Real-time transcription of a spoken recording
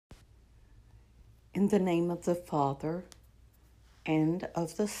In the name of the Father, and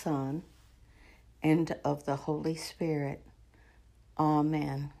of the Son, and of the Holy Spirit.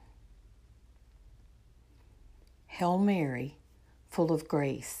 Amen. Hail Mary, full of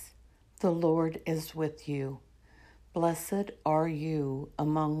grace, the Lord is with you. Blessed are you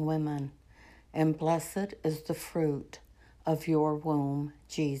among women, and blessed is the fruit of your womb,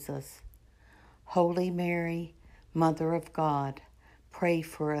 Jesus. Holy Mary, Mother of God, pray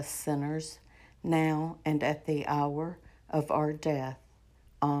for us sinners, now and at the hour of our death.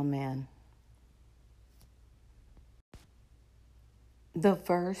 Amen. The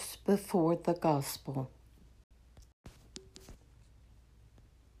verse before the Gospel.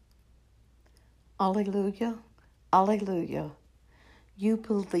 Alleluia, alleluia. You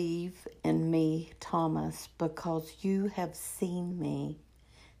believe in me, Thomas, because you have seen me,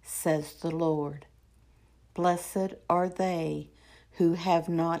 says the Lord. Blessed are they who have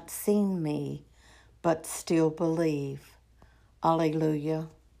not seen me, but still believe. Alleluia,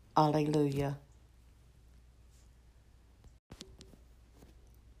 alleluia.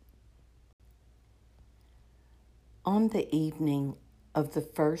 On the evening of the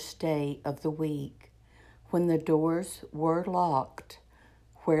first day of the week, when the doors were locked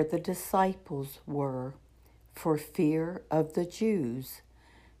where the disciples were, for fear of the Jews,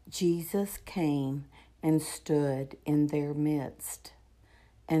 Jesus came and stood in their midst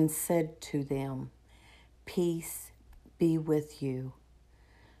and said to them, "Peace be with you."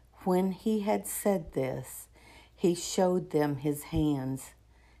 When he had said this, he showed them his hands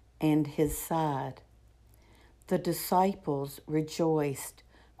and his side. The disciples rejoiced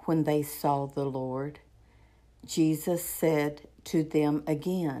when they saw the Lord. Jesus said to them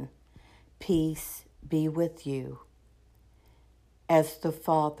again, "Peace be with you. As the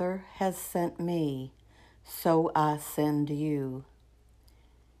Father has sent me, so I send you."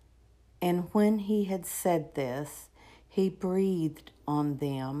 And when he had said this, he breathed on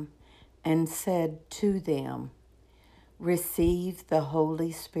them and said to them, "Receive the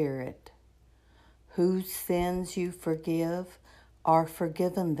Holy Spirit. Whose sins you forgive are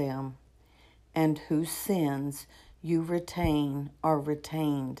forgiven them, and whose sins you retain are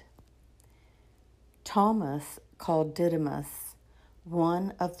retained." Thomas, called Didymus,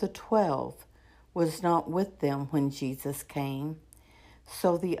 one of the 12, was not with them when Jesus came.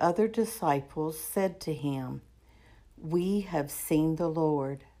 So the other disciples said to him, "We have seen the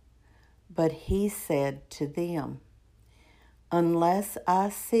Lord." But he said to them, "Unless I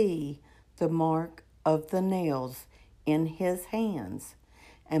see the mark of the nails in his hands,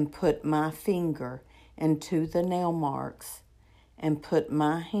 and put my finger into the nail marks, and put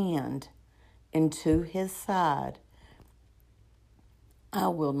my hand into his side, I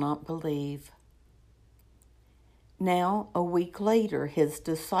will not believe." Now, a week later, his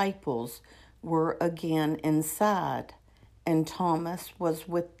disciples were again inside, and Thomas was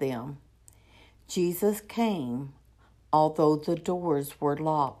with them. Jesus came, although the doors were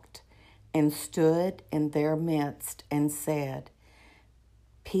locked, and stood in their midst and said,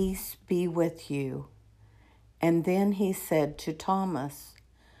 "Peace be with you." And then he said to Thomas,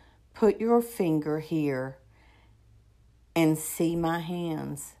 "Put your finger here and see my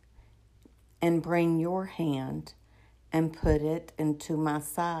hands, and bring your hand and put it into my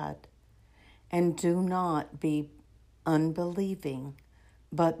side. And do not be unbelieving,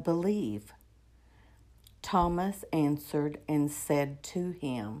 but believe." Thomas answered and said to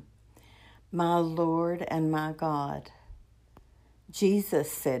him, "My Lord and my God." Jesus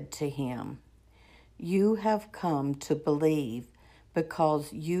said to him, "You have come to believe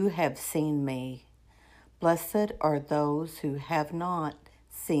because you have seen me. Blessed are those who have not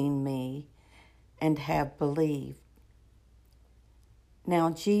seen me and have believed."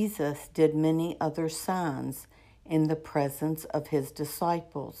 Now Jesus did many other signs in the presence of his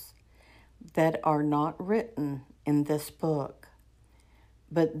disciples that are not written in this book.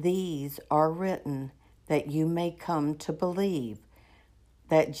 But these are written that you may come to believe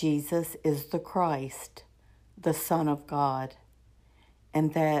that Jesus is the Christ, the Son of God,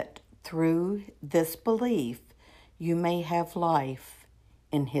 and that through this belief you may have life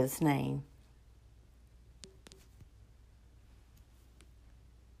in his name.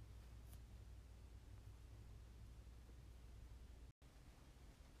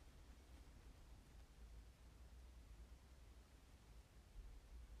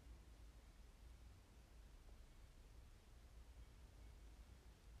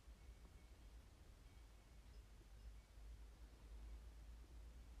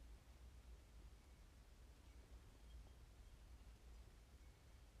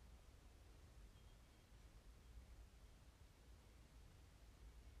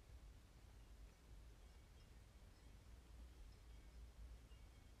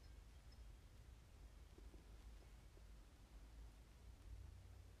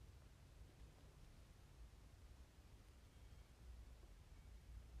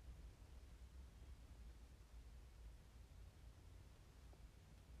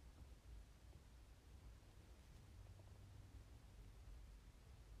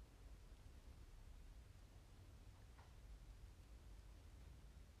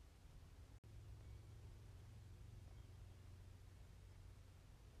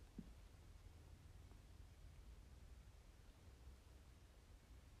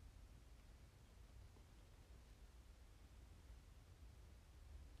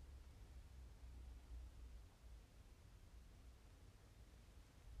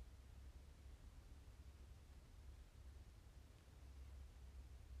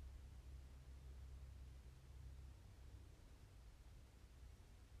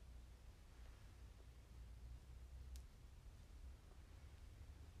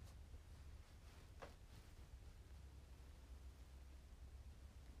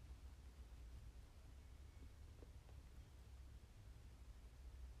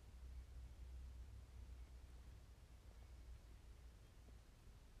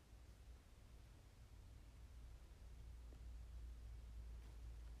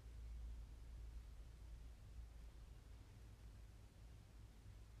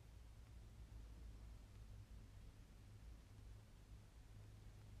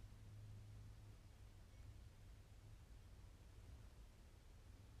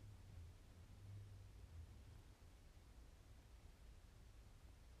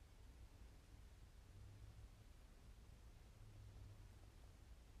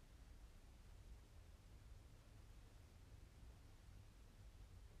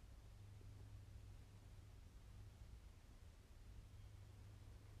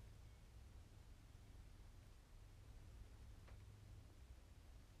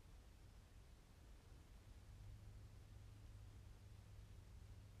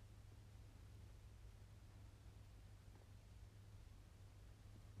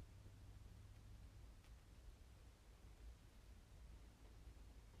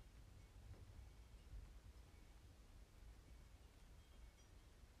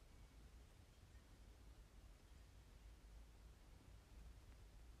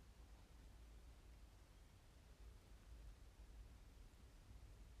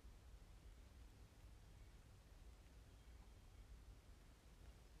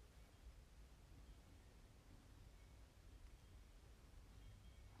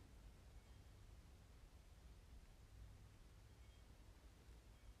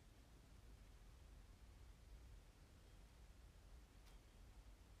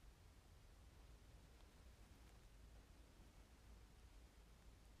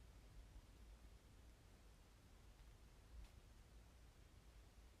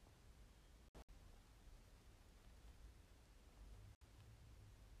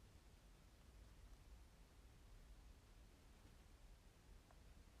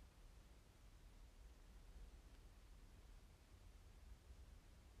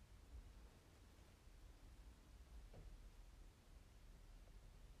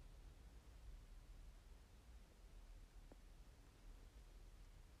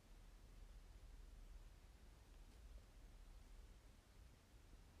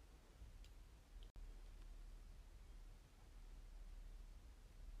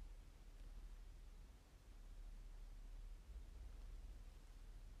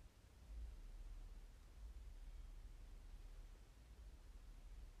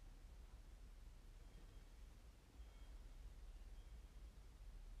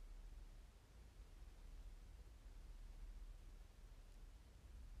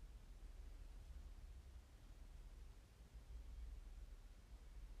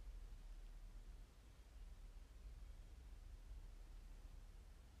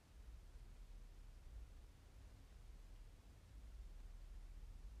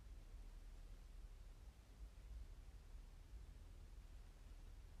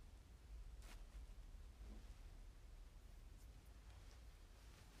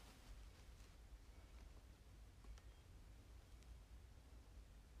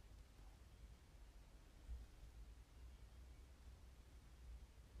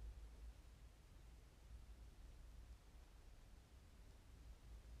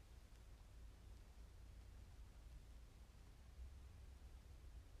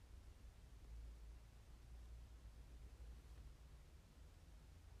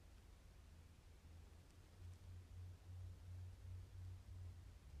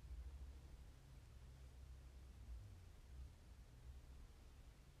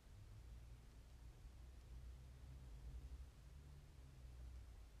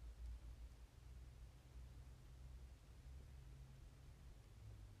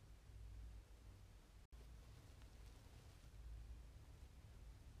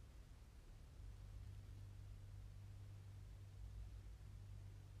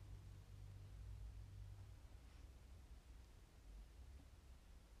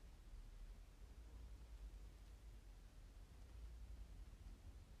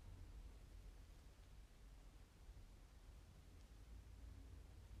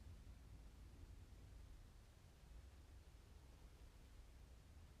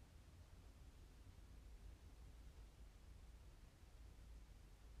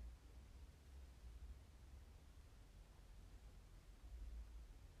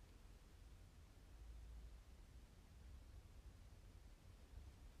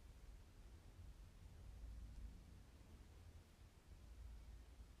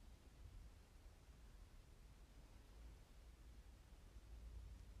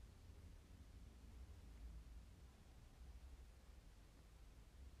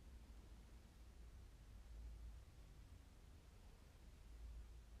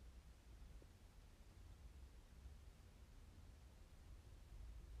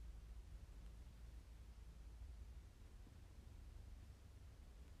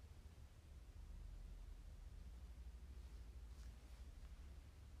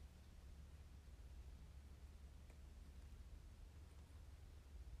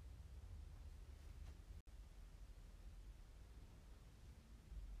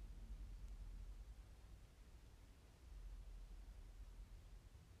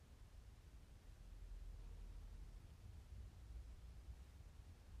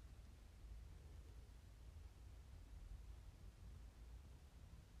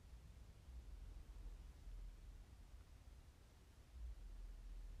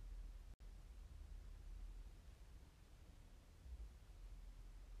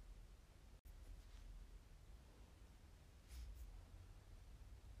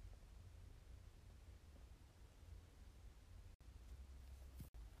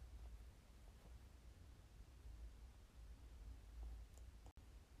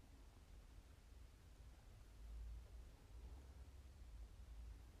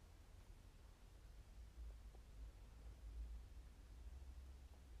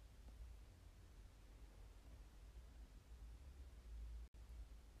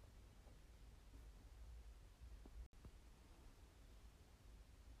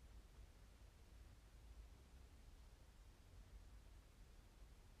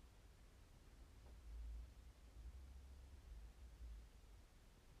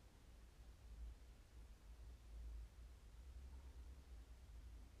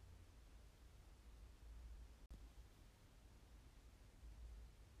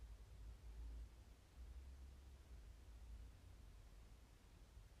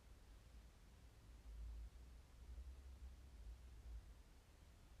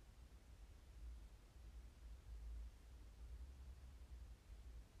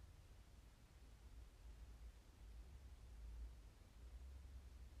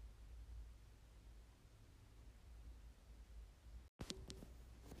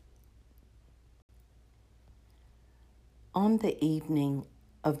 On the evening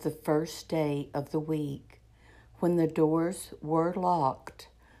of the first day of the week, when the doors were locked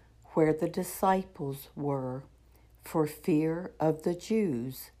where the disciples were, for fear of the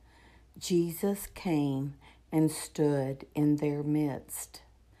Jews, Jesus came and stood in their midst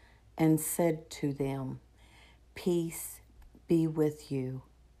and said to them, "Peace be with you."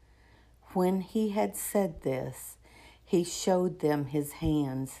 When he had said this, he showed them his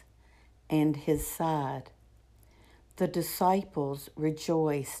hands and his side. The disciples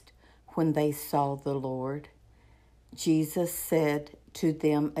rejoiced when they saw the Lord. Jesus said to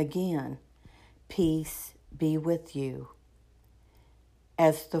them again, "Peace be with you.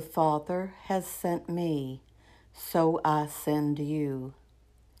 As the Father has sent me, so I send you."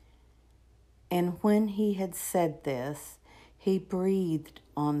 And when he had said this, he breathed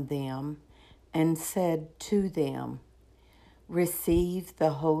on them and said to them, "Receive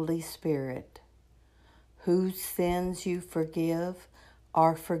the Holy Spirit. Whose sins you forgive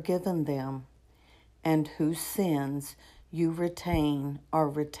are forgiven them, and whose sins you retain are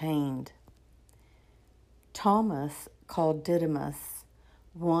retained." Thomas, called Didymus,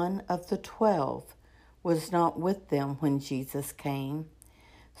 one of the 12, was not with them when Jesus came.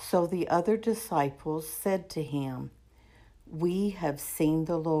 So the other disciples said to him, "We have seen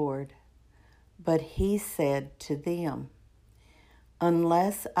the Lord." But he said to them,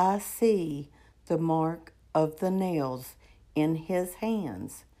 "Unless I see the mark of the nails in his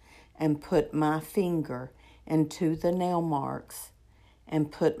hands, and put my finger into the nail marks,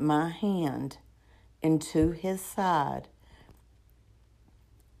 and put my hand into his side,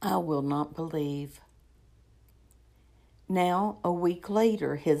 I will not believe." Now, a week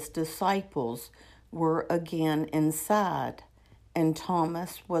later, his disciples were again inside, and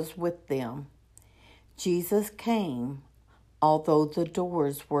Thomas was with them. Jesus came, although the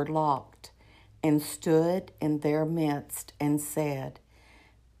doors were locked, and stood in their midst and said,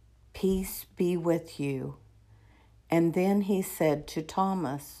 "Peace be with you." And then he said to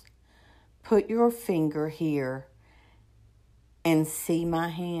Thomas, "Put your finger here and see my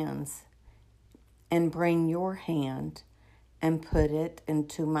hands, and bring your hand and put it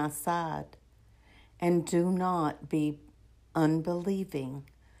into my side. And do not be unbelieving,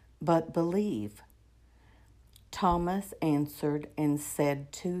 but believe." Thomas answered and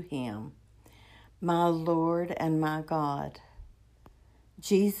said to him, "My Lord and my God."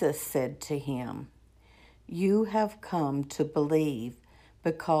 Jesus said to him, "You have come to believe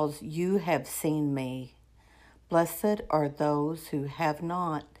because you have seen me. Blessed are those who have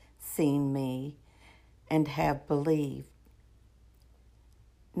not seen me and have believed."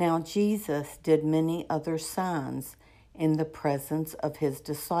 Now Jesus did many other signs in the presence of his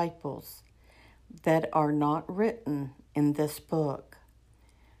disciples that are not written in this book.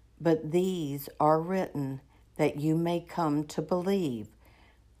 But these are written that you may come to believe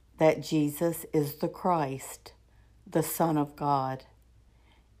that Jesus is the Christ, the Son of God,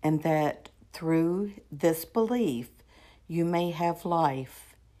 and that through this belief you may have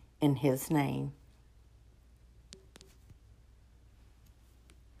life in his name.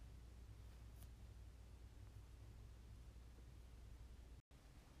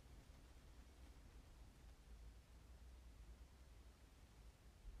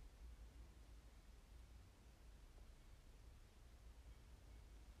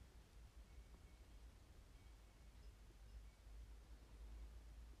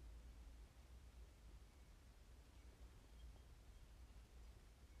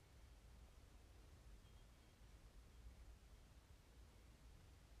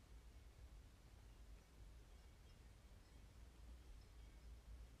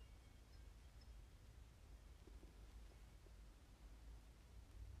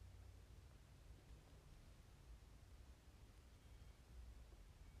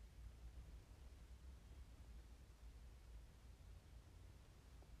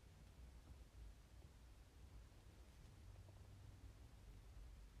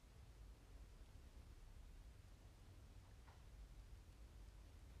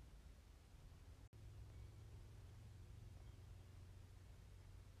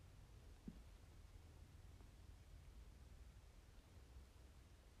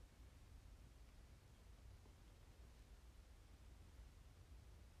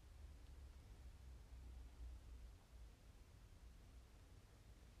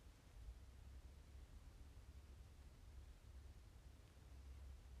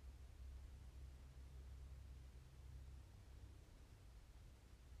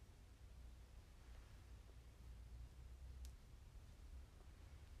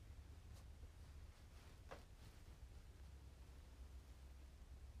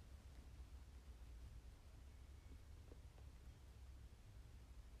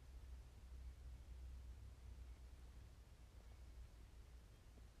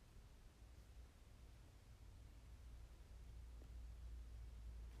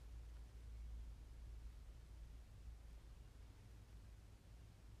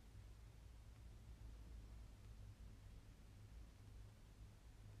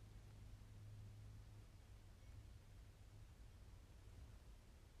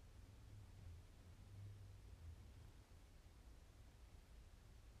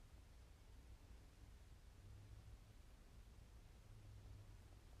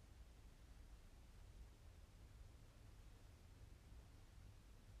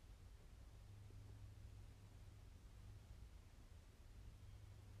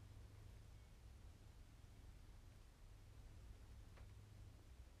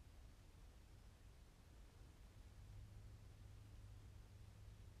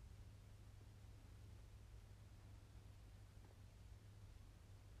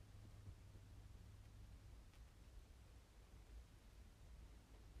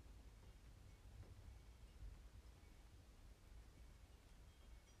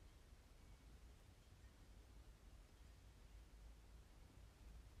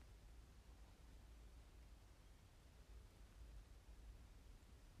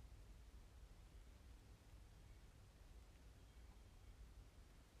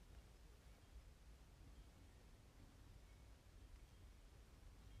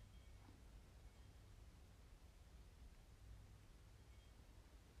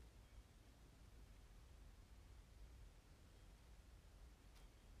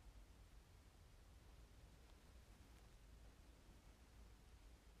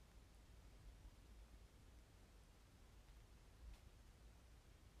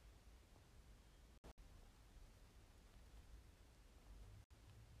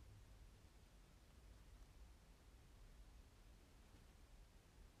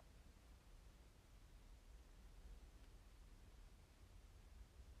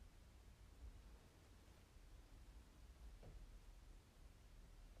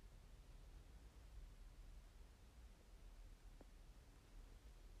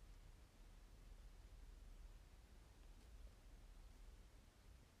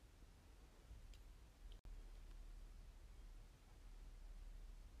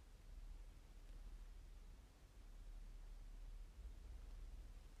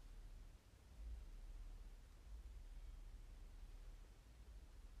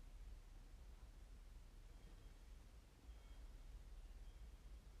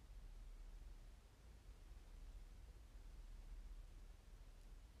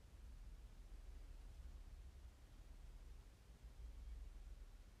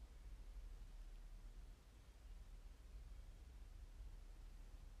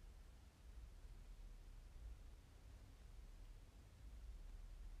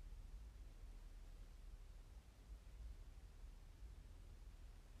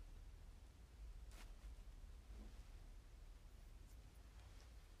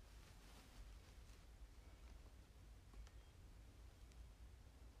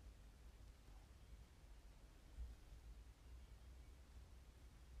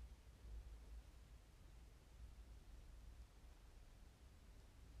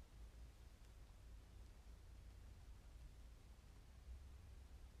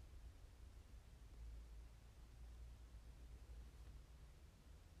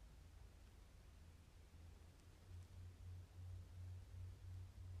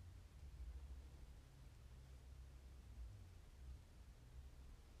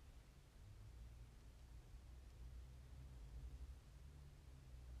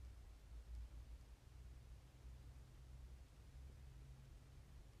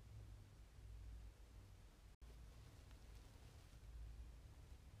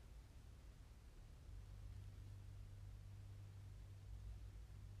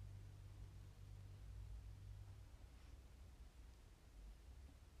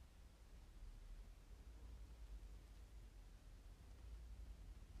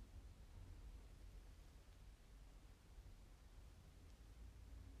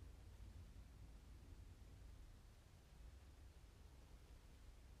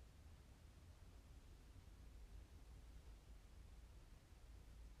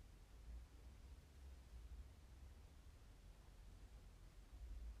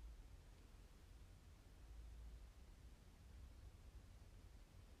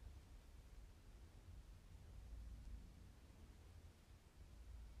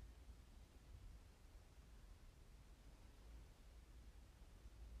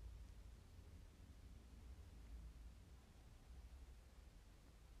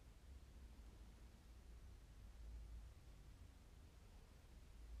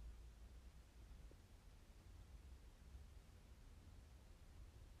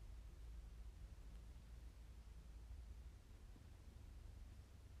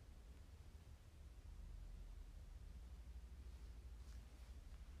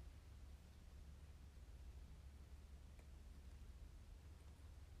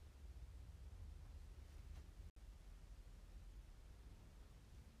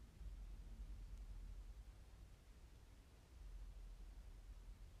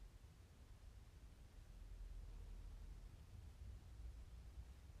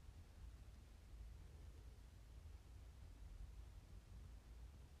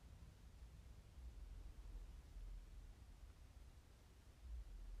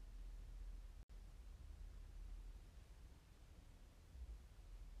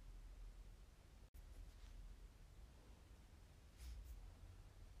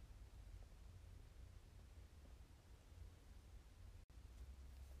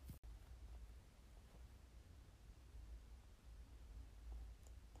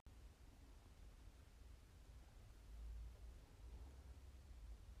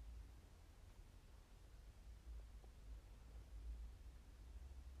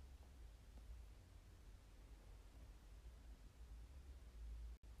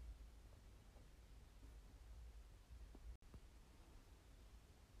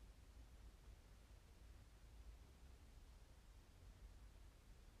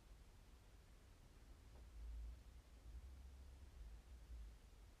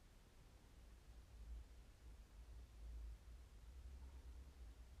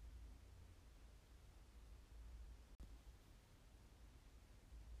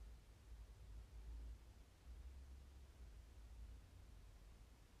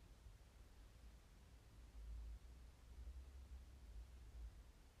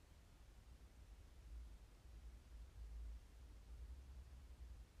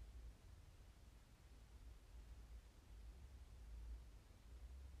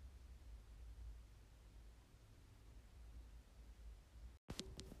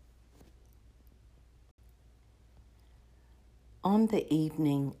 On the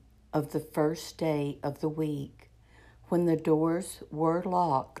evening of the first day of the week, when the doors were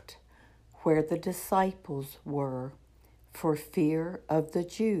locked where the disciples were, for fear of the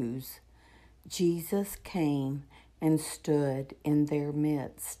Jews, Jesus came and stood in their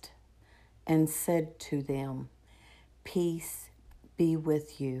midst and said to them, "Peace be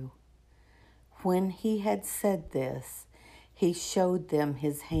with you." When he had said this, he showed them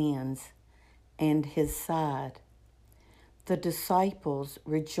his hands and his side. The disciples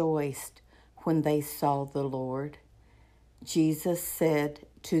rejoiced when they saw the Lord. Jesus said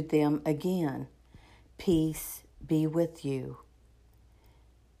to them again, "Peace be with you.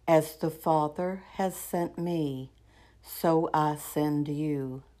 As the Father has sent me, so I send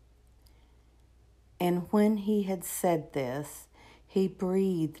you." And when he had said this, he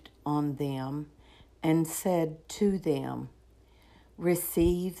breathed on them and said to them,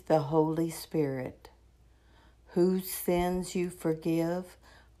 "Receive the Holy Spirit. Whose sins you forgive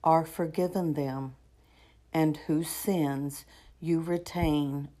are forgiven them, and whose sins you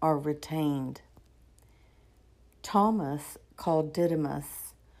retain are retained." Thomas, called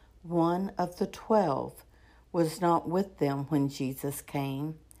Didymus, one of the 12, was not with them when Jesus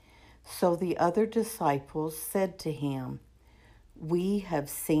came. So the other disciples said to him, "We have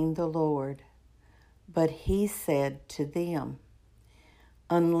seen the Lord." But he said to them,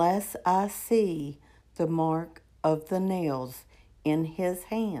 "Unless I see the mark of the nails in his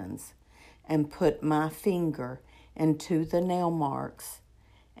hands, and put my finger into the nail marks,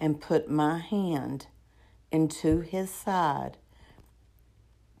 and put my hand into his side,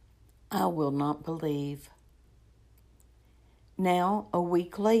 I will not believe." Now, a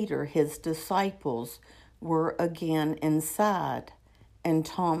week later, his disciples were again inside, and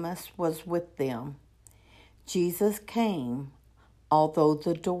Thomas was with them. Jesus came, although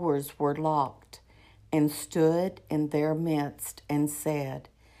the doors were locked, and stood in their midst and said,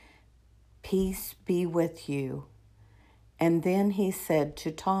 "Peace be with you." And then he said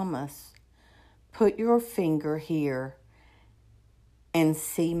to Thomas, "Put your finger here and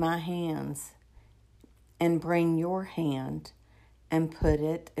see my hands, and bring your hand and put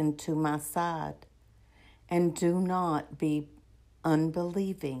it into my side, and do not be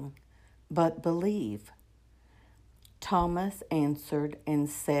unbelieving, but believe." Thomas answered and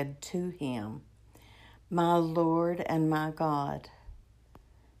said to him, "My Lord and my God."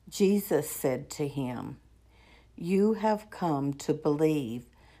 Jesus said to him, "You have come to believe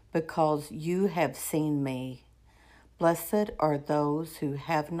because you have seen me. Blessed are those who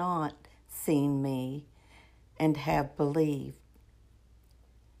have not seen me and have believed."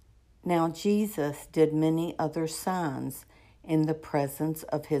 Now Jesus did many other signs in the presence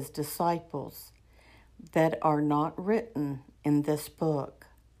of his disciples that are not written in this book.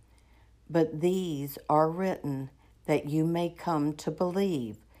 But these are written that you may come to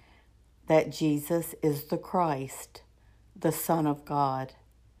believe that Jesus is the Christ, the Son of God,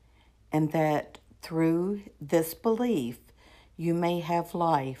 and that through this belief you may have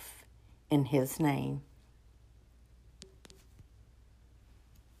life in his name.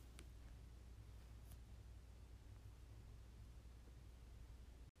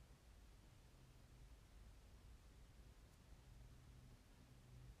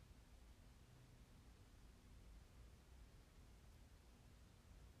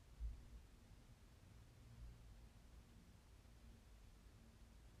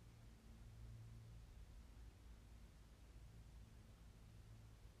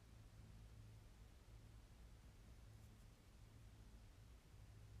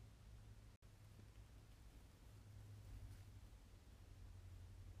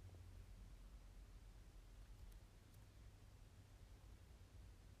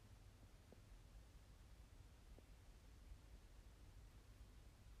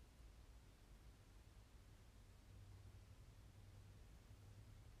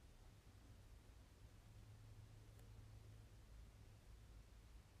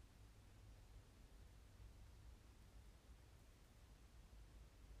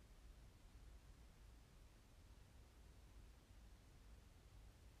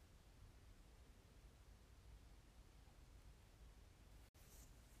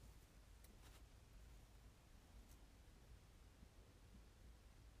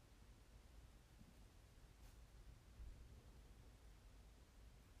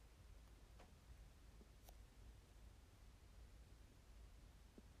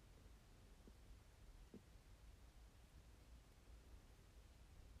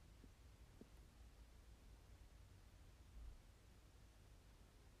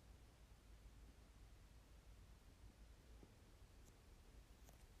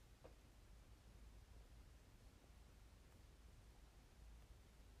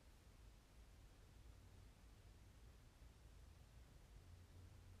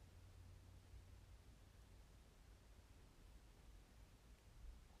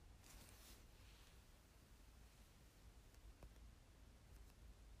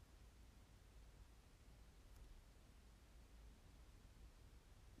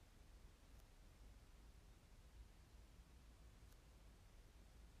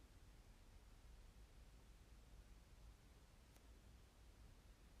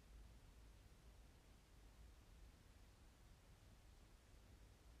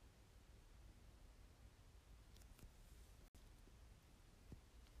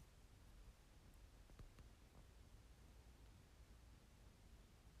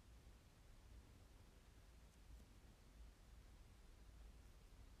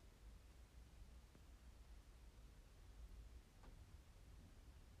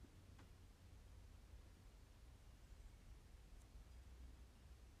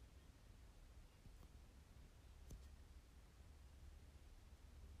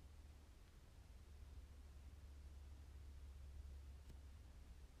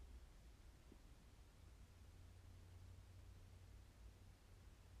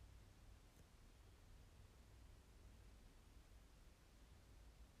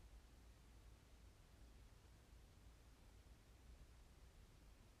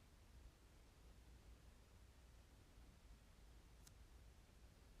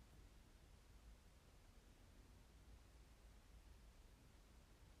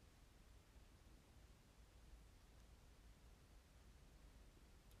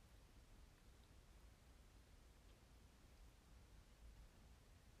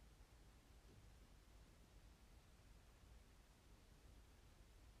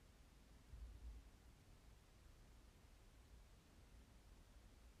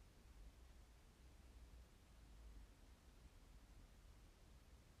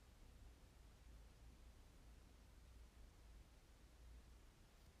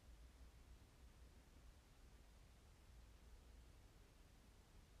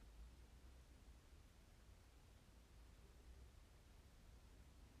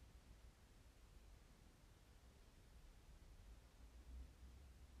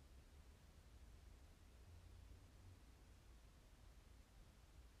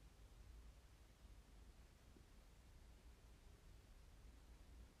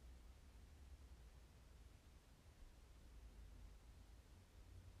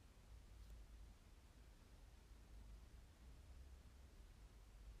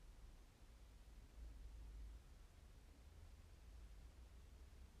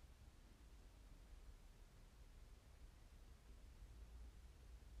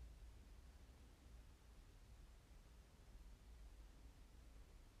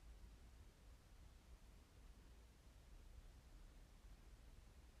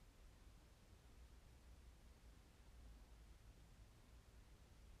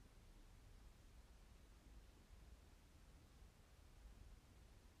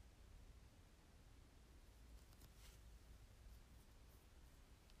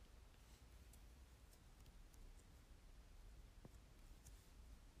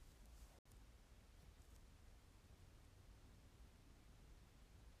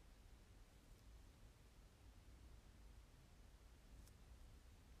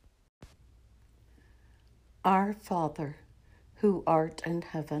 Our Father, who art in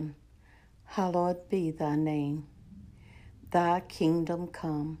heaven, hallowed be thy name. Thy kingdom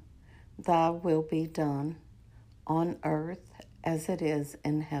come, thy will be done, on earth as it is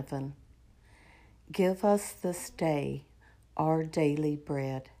in heaven. Give us this day our daily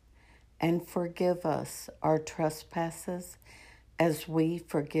bread, and forgive us our trespasses as we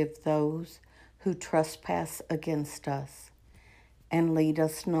forgive those who trespass against us. And lead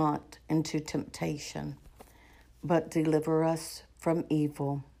us not into temptation, but deliver us from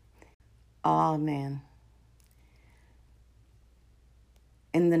evil. Amen.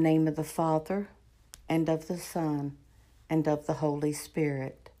 In the name of the Father, and of the Son, and of the Holy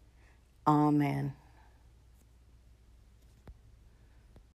Spirit. Amen.